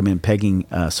we recommend pegging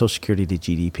Social Security to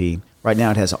GDP. Right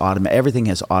now it has everything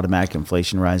has automatic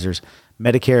inflation risers.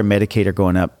 Medicare and Medicaid are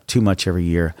going up too much every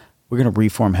year. We're going to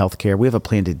reform healthcare. We have a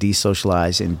plan to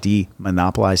desocialize and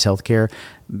demonopolize healthcare.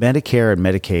 Medicare and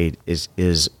Medicaid is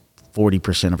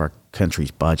 40% of our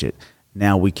country's budget.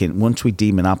 Now once we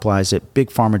demonopolize it, big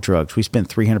pharma drugs, we spend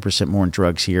 300% more on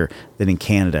drugs here than in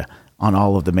Canada on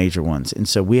all of the major ones. And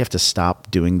so we have to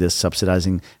stop doing this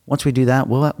subsidizing. Once we do that,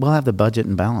 we'll have the budget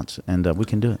in balance, and we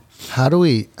can do it. How do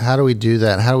we do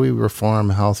that? How do we reform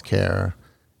healthcare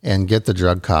and get the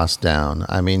drug costs down?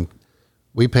 I mean,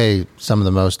 we pay some of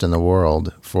the most in the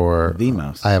world for the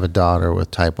most. I have a daughter with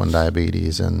type 1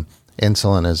 diabetes, and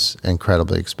insulin is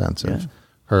incredibly expensive. Yeah.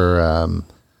 Her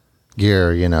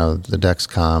gear, the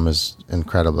Dexcom is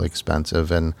incredibly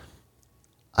expensive, and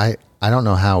I don't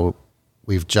know how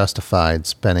we've justified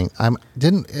spending.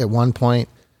 Didn't at one point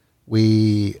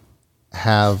we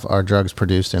have our drugs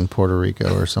produced in Puerto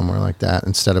Rico or somewhere like that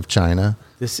instead of China?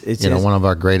 One of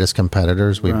our greatest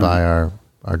competitors we buy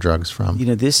our drugs from.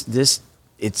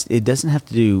 It doesn't have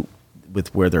to do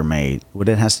with where they're made. What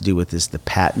it has to do with is the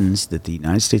patents that the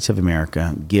United States of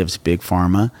America gives big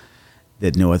pharma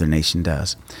that no other nation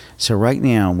does. So right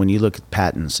now, when you look at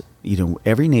patents,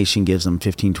 every nation gives them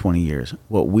 15, 20 years.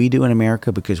 What we do in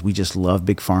America, because we just love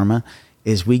big pharma,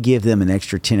 is we give them an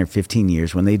extra 10 or 15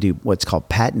 years when they do what's called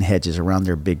patent hedges around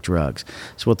their big drugs.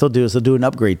 So what they'll do is they'll do an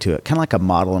upgrade to it, kind of like a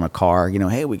model in a car.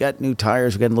 Hey, we got new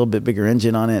tires, we got a little bit bigger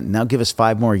engine on it, and now give us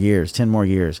 5 more years, 10 more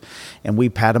years. And we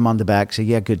pat them on the back, say,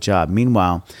 yeah, good job.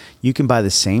 Meanwhile, you can buy the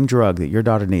same drug that your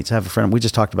daughter needs. I have a friend, we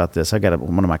just talked about this. I got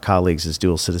one of my colleagues is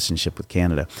dual citizenship with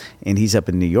Canada, and he's up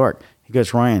in New York. He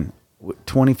goes, Ryan,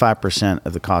 25%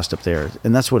 of the cost up there,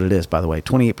 and that's what it is, by the way.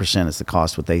 28% is the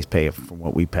cost what they pay for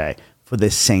what we pay for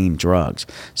the same drugs.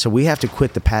 So we have to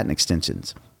quit the patent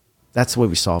extensions. That's the way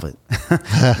we solve it.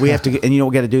 We have to, and you know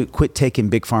what we got to do? Quit taking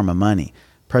big pharma money.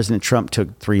 President Trump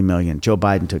took $3 million. Joe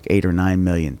Biden took $8 or $9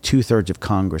 million. 2/3 of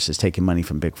Congress is taking money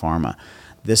from big pharma.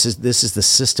 This is the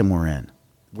system we're in.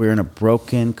 We're in a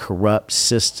broken, corrupt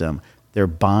system. They're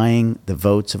buying the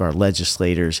votes of our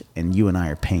legislators, and you and I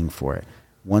are paying for it.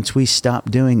 Once we stop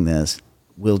doing this,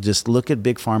 we'll just look at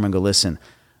big pharma and go, listen,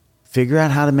 figure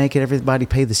out how to make everybody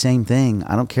pay the same thing.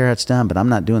 I don't care how it's done, but I'm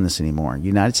not doing this anymore.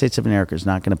 United States of America is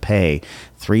not going to pay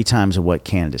 3 times of what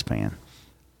Canada's paying.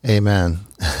 Amen.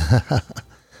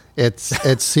 It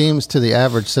seems to the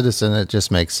average citizen, it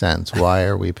just makes sense. Why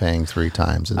are we paying 3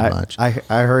 times as much? I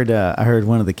heard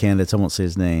one of the candidates, I won't say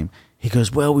his name. He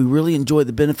goes, well, we really enjoy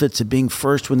the benefits of being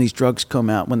first when these drugs come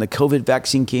out. When the COVID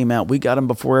vaccine came out, we got them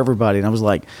before everybody. And I was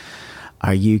like,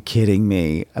 are you kidding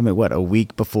me? I mean, what, a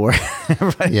week before?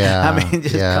 Yeah. I mean,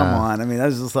 just come on. I mean, I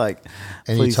was just like,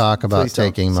 and you talk about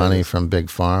taking money from big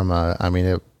pharma. I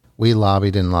mean, we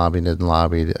lobbied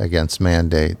against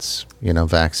mandates,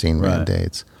 vaccine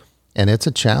mandates. And it's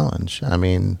a challenge. I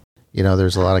mean,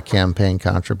 there's a lot of campaign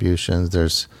contributions.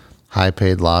 There's high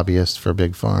paid lobbyists for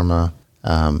big pharma.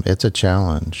 It's a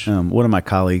challenge. One of my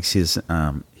colleagues,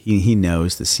 he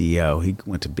knows the CEO. He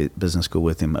went to business school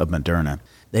with him of Moderna.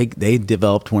 They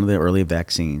developed one of the early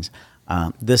vaccines.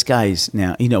 This guy's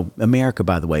now, America,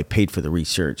 by the way, paid for the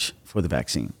research for the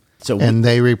vaccine. And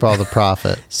they reap all the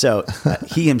profit. So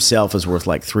he himself is worth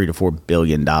like $3 to $4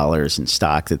 billion in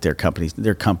stock that their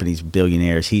company's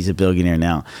billionaires. He's a billionaire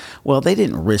now. Well, they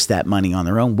didn't risk that money on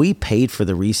their own. We paid for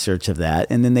the research of that,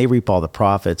 and then they reap all the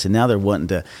profits. And now they're wanting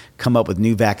to come up with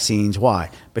new vaccines. Why?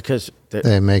 Because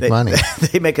they make money.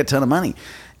 They make a ton of money.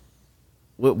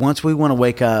 Once we want to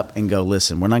wake up and go,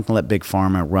 listen, we're not going to let big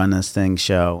pharma run this thing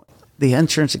show. The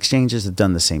insurance exchanges have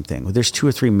done the same thing. There's 2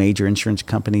 or 3 major insurance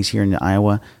companies here in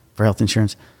Iowa for health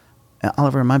insurance.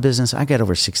 Oliver, in my business, I got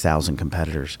over 6,000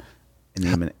 competitors.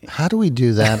 How do we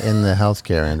do that in the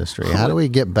healthcare industry? How do we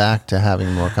get back to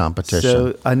having more competition?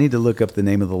 So I need to look up the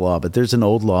name of the law, but there's an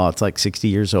old law, it's like 60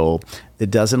 years old, that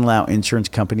doesn't allow insurance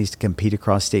companies to compete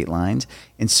across state lines.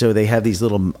 And so they have these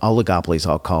little oligopolies,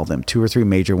 I'll call them, 2 or 3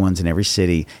 major ones in every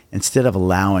city. Instead of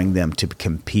allowing them to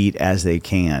compete as they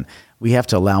can, we have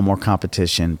to allow more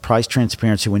competition, price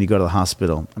transparency when you go to the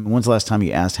hospital. I mean, when's the last time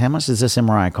you asked, how much does this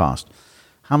MRI cost?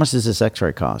 How much does this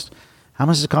x-ray cost? How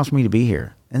much does it cost for me to be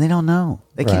here? And they don't know.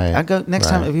 They can't. I go next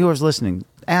time, if viewers listening,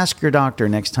 ask your doctor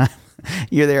next time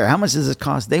you're there, how much does it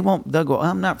cost? They'll go,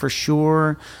 I'm not for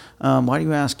sure. Why are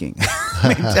you asking?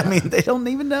 I mean, they don't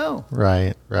even know.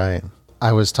 Right.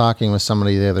 I was talking with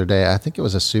somebody the other day. I think it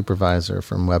was a supervisor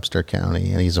from Webster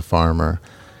County, and he's a farmer.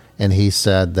 And he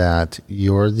said that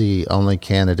you're the only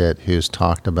candidate who's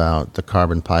talked about the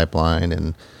carbon pipeline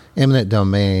and eminent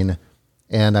domain.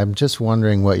 And I'm just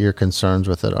wondering what your concerns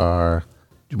with it are,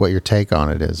 what your take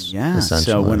on it is. Yeah.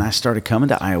 So when I started coming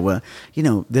to Iowa,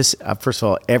 this, first of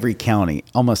all, every county,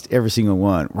 almost every single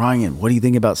one, Ryan, what do you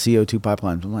think about CO2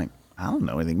 pipelines? I'm like, I don't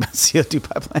know anything about CO2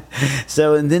 pipeline.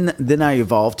 So, and then I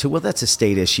evolved to, well, that's a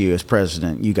state issue as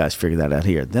president. You guys figure that out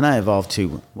here. Then I evolved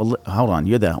to, well, hold on.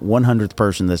 You're the 100th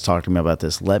person that's talked to me about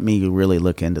this. Let me really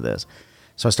look into this.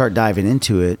 So I start diving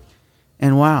into it.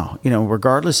 And wow,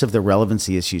 regardless of the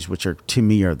relevancy issues, which are, to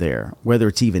me, are there, whether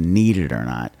it's even needed or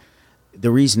not,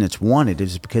 the reason it's wanted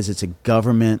is because it's a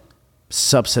government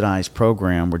subsidized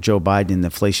program where Joe Biden in the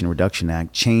Inflation Reduction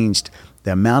Act changed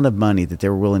the amount of money that they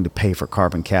were willing to pay for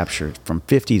carbon capture from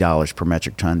 $50 per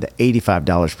metric ton to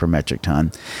 $85 per metric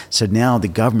ton. So now the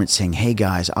government's saying, hey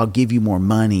guys, I'll give you more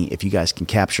money if you guys can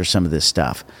capture some of this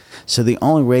stuff. So the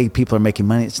only way people are making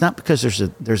money, it's not because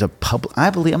there's a public,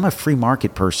 I believe I'm a free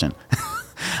market person.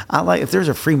 If there's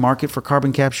a free market for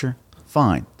carbon capture,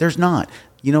 fine. There's not.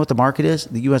 You know what the market is?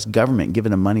 The U.S. government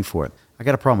giving them money for it. I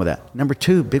got a problem with that. Number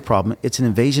 2, big problem, it's an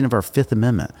invasion of our Fifth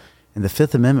Amendment. In the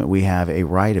Fifth Amendment, we have a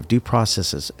right of due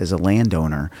process as a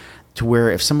landowner to where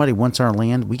if somebody wants our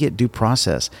land, we get due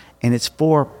process. And it's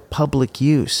for public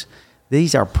use.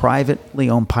 These are privately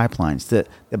owned pipelines that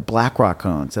BlackRock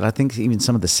owns, that I think even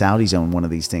some of the Saudis own one of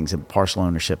these things in partial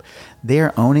ownership.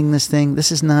 They're owning this thing. This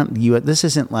is not this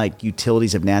isn't like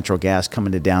utilities of natural gas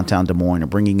coming to downtown Des Moines or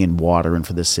bringing in water in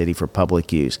for the city for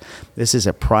public use. This is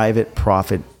a private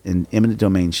profit, and eminent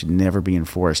domain should never be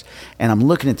enforced. And I'm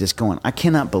looking at this going, I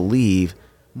cannot believe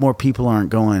more people aren't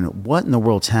going, what in the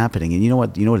world's happening? And you know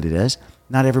what it is?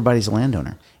 Not everybody's a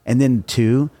landowner. And then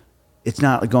two, it's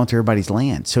not going through everybody's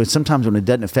land. So it's sometimes when it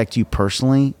doesn't affect you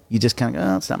personally, you just kind of go,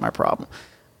 oh, it's not my problem.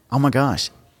 Oh my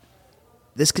gosh,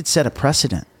 this could set a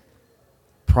precedent.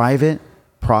 Private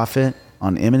profit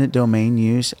on eminent domain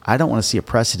use. I don't want to see a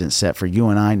precedent set for you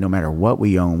and I, no matter what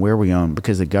we own, where we own,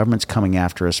 because the government's coming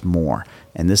after us more.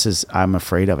 And I'm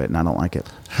afraid of it, and I don't like it.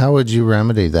 How would you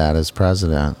remedy that as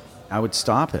president? I would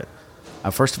stop it.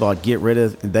 First of all,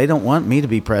 they don't want me to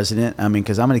be president. I mean,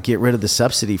 because I'm going to get rid of the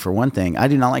subsidy for one thing. I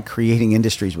do not like creating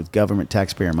industries with government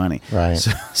taxpayer money. Right.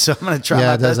 So I'm going to try.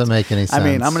 Yeah, it doesn't make any sense. I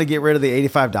mean, I'm going to get rid of the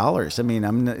 $85. I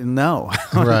mean, no.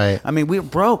 Right. I mean, we're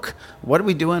broke. What are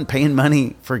we doing paying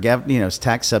money for,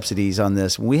 tax subsidies on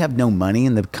this? We have no money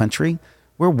in the country.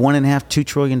 We're $1.5–2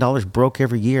 trillion broke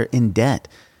every year in debt.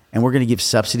 And we're going to give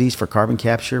subsidies for carbon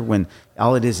capture when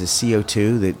all it is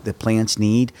CO2 that the plants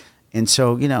need. And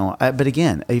so, but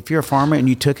again, if you're a farmer and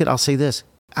you took it, I'll say this.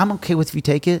 I'm okay with if you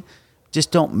take it.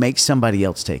 Just don't make somebody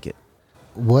else take it.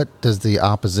 What does the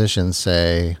opposition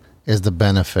say is the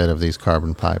benefit of these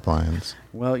carbon pipelines?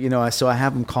 Well, so I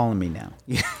have them calling me now.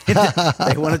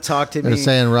 They want to talk to me. They're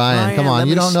saying, Ryan, come on,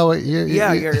 you don't know what you're...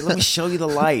 let me show you the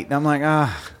light. And I'm like,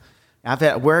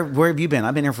 where have you been?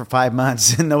 I've been here for 5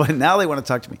 months, and now they want to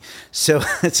talk to me. So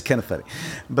it's kind of funny,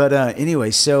 but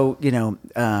anyway. So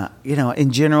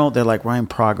in general, they're like, Ryan,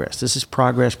 progress. This is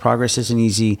progress. Progress isn't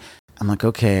easy. I'm like,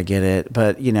 okay, I get it,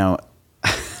 but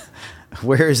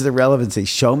where is the relevancy?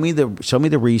 Show me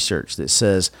the research that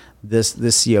says this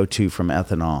CO2 from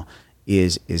ethanol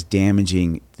is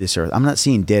damaging this earth. I'm not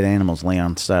seeing dead animals laying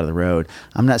on the side of the road.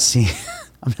 I'm not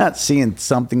seeing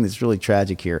something that's really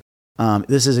tragic here.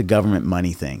 This is a government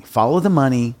money thing. Follow the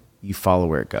money, you follow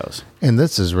where it goes. And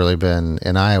this has really been,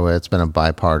 in Iowa, it's been a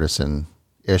bipartisan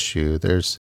issue.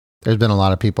 There's been a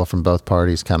lot of people from both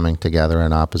parties coming together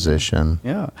in opposition.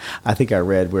 Yeah. I think I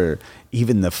read where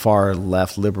even the far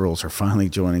left liberals are finally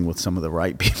joining with some of the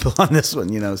right people on this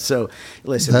one, So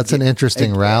listen. That's an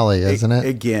interesting rally, isn't it?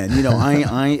 Again,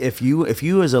 if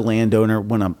you as a landowner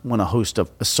want to host a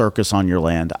circus on your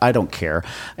land, I don't care.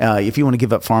 If you want to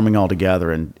give up farming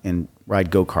altogether and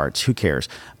ride go-karts, who cares?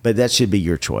 But that should be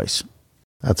your choice.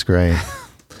 That's great.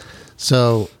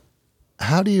 So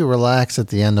how do you relax at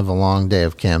the end of a long day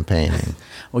of campaigning?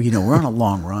 Well, we're on a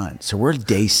long run. So we're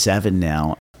day 7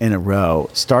 now in a row.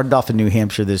 Started off in New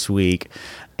Hampshire this week,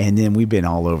 and then we've been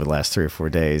all over the last 3 or 4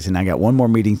 days. And I got one more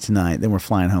meeting tonight. Then we're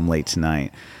flying home late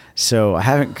tonight. So I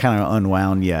haven't kind of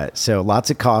unwound yet. So lots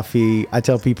of coffee. I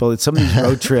tell people that some of these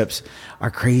road trips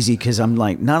are crazy because I'm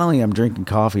like, not only I'm drinking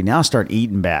coffee, now I start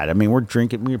eating bad. I mean, we're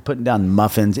putting down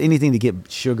muffins, anything to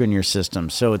get sugar in your system.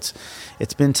 So it's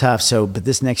been tough. So, but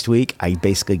this next week, I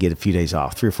basically get a few days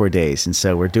off, 3 or 4 days. And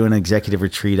so we're doing an executive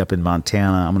retreat up in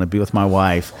Montana. I'm going to be with my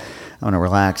wife. I'm going to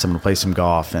relax. I'm going to play some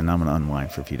golf, and I'm going to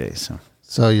unwind for a few days.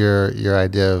 So your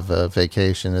idea of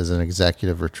vacation is an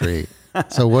executive retreat.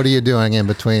 So what are you doing in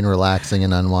between relaxing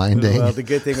and unwinding? Well, the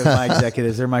good thing with my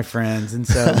executives, they're my friends. And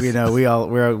so,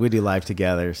 we do life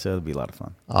together. So it'll be a lot of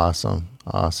fun.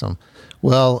 Awesome.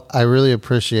 Well, I really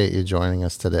appreciate you joining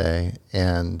us today.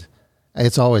 And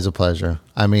it's always a pleasure.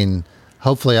 I mean,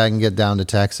 hopefully I can get down to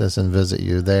Texas and visit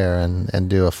you there and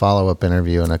do a follow-up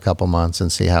interview in a couple months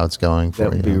and see how it's going for you.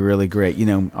 That would be really great.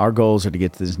 Our goals are to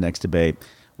get to this next debate.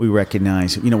 We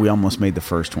recognize, we almost made the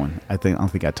first one. I don't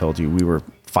think I told you we were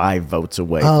 5 votes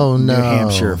away. Oh, from no. New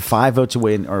Hampshire, 5 votes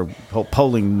away in our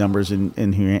polling numbers in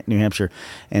New Hampshire,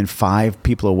 and 5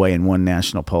 people away in one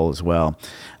national poll as well.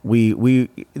 The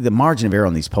margin of error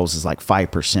on these polls is like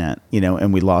 5%,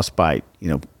 and we lost by,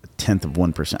 1/10 of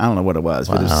 1%. I don't know what it was,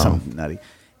 but it was something nutty.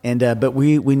 And but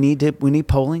we need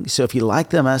polling. So if you like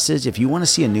the message, if you want to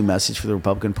see a new message for the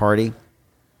Republican Party,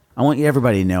 I want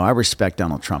everybody to know I respect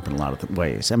Donald Trump in a lot of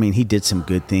ways. I mean, he did some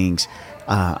good things.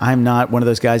 I'm not one of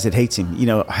those guys that hates him.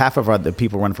 Half of the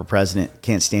people running for president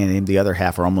can't stand him. The other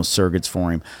half are almost surrogates for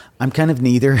him. I'm kind of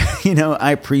neither.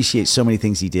 I appreciate so many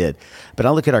things he did. But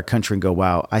I look at our country and go,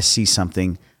 wow, I see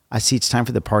something. I see it's time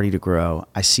for the party to grow.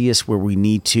 I see us where we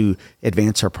need to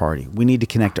advance our party. We need to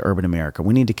connect to urban America.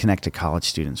 We need to connect to college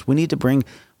students. We need to bring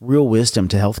real wisdom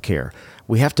to healthcare.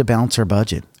 We have to balance our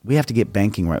budget. We have to get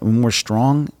banking right. When we're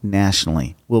strong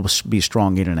nationally, we'll be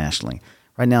strong internationally.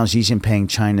 Right now, Xi Jinping,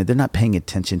 China, they're not paying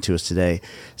attention to us today.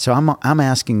 So I'm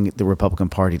asking the Republican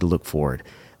Party to look forward.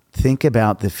 Think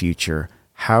about the future.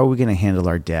 How are we going to handle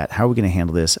our debt? How are we going to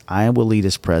handle this? I will lead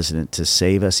as president to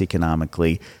save us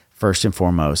economically, first and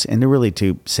foremost, and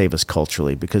to save us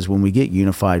culturally, because when we get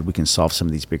unified, we can solve some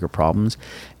of these bigger problems.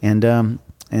 And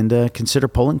consider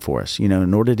polling for us.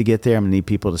 In order to get there, I'm going to need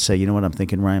people to say, you know what, I'm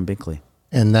thinking Ryan Binkley.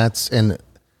 And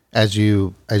as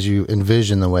you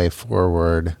envision the way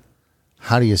forward,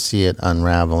 how do you see it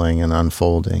unraveling and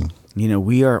unfolding?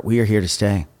 We are here to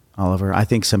stay, Oliver. I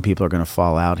think some people are going to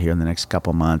fall out here in the next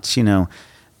couple of months.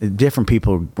 Different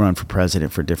people run for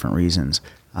president for different reasons.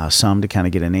 Some to kind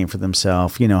of get a name for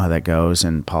themselves. You know how that goes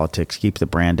in politics. Keep the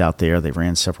brand out there. They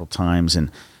ran several times,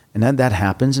 and that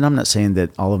happens. And I'm not saying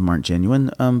that all of them aren't genuine,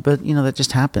 but that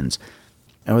just happens.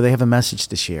 Or they have a message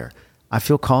to share. I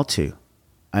feel called to.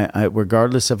 I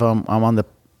regardless if I'm on the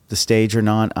stage or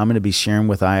not, I'm going to be sharing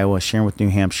with Iowa, sharing with New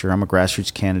Hampshire. I'm a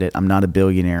grassroots candidate. I'm not a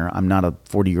billionaire. I'm not a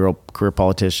 40-year-old career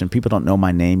politician. People don't know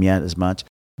my name yet as much,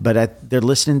 but they're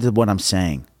listening to what I'm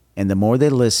saying. And the more they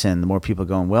listen, the more people are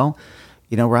going, well,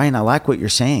 Ryan, I like what you're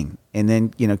saying. And then,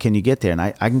 can you get there? And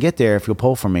I can get there if you'll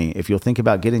poll for me. If you'll think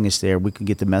about getting us there, we can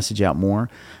get the message out more.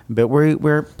 But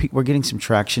we're getting some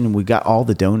traction, and we got all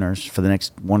the donors for the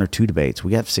next 1 or 2 debates.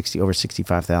 We got over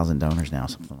 65,000 donors now,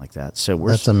 something like that. So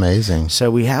that's amazing.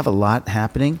 So we have a lot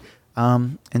happening,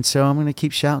 and so I'm going to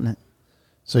keep shouting it.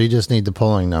 So you just need the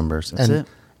polling numbers. That's it.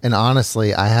 And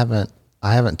honestly, I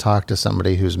haven't talked to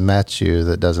somebody who's met you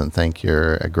that doesn't think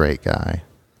you're a great guy.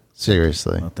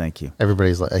 Seriously. Well, thank you.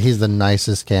 Everybody's like, he's the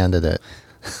nicest candidate,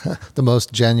 the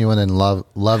most genuine and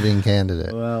loving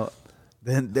candidate. Well,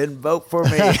 then vote for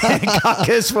me and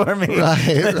caucus for me.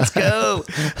 Let's go.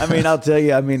 I'll tell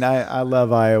you, I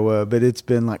love Iowa, but it's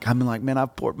been man,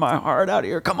 I've poured my heart out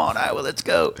here. Come on, Iowa, let's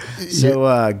go.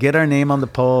 So get our name on the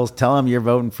polls. Tell them you're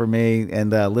voting for me,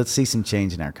 and let's see some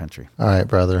change in our country. All right,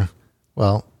 brother.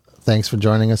 Well, thanks for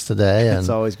joining us today. It's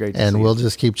always great to see you. And we'll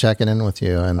just keep checking in with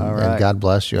you. And God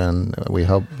bless you. And we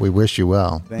wish you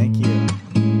well. Thank you.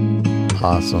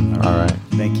 Awesome. All right.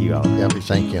 Thank you, Oliver. Yep.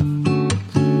 Thank you.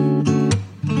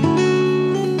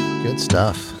 Good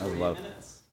stuff.